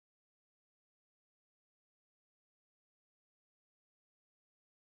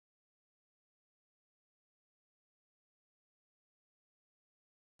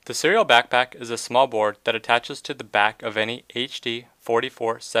The serial backpack is a small board that attaches to the back of any HD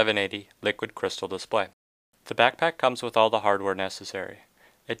 44780 liquid crystal display. The backpack comes with all the hardware necessary.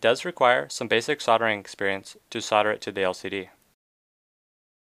 It does require some basic soldering experience to solder it to the LCD.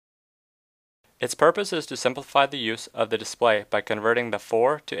 Its purpose is to simplify the use of the display by converting the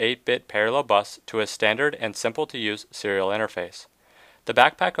 4 to 8-bit parallel bus to a standard and simple to use serial interface. The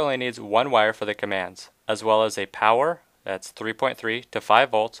backpack only needs one wire for the commands, as well as a power, that's 3.3 to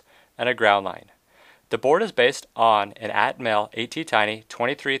 5 volts, and a ground line. The board is based on an Atmel ATtiny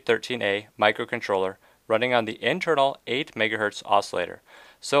 2313A microcontroller running on the internal 8 MHz oscillator,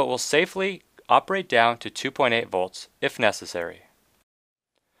 so it will safely operate down to 2.8 volts if necessary.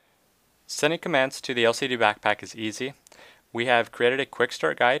 Sending commands to the LCD backpack is easy. We have created a quick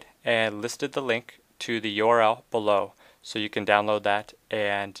start guide and listed the link to the URL below, so you can download that,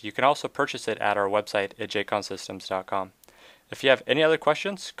 and you can also purchase it at our website at jconsystems.com. If you have any other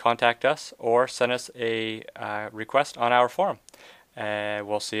questions, contact us or send us a request on our forum.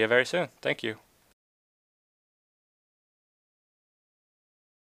 We'll see you very soon. Thank you.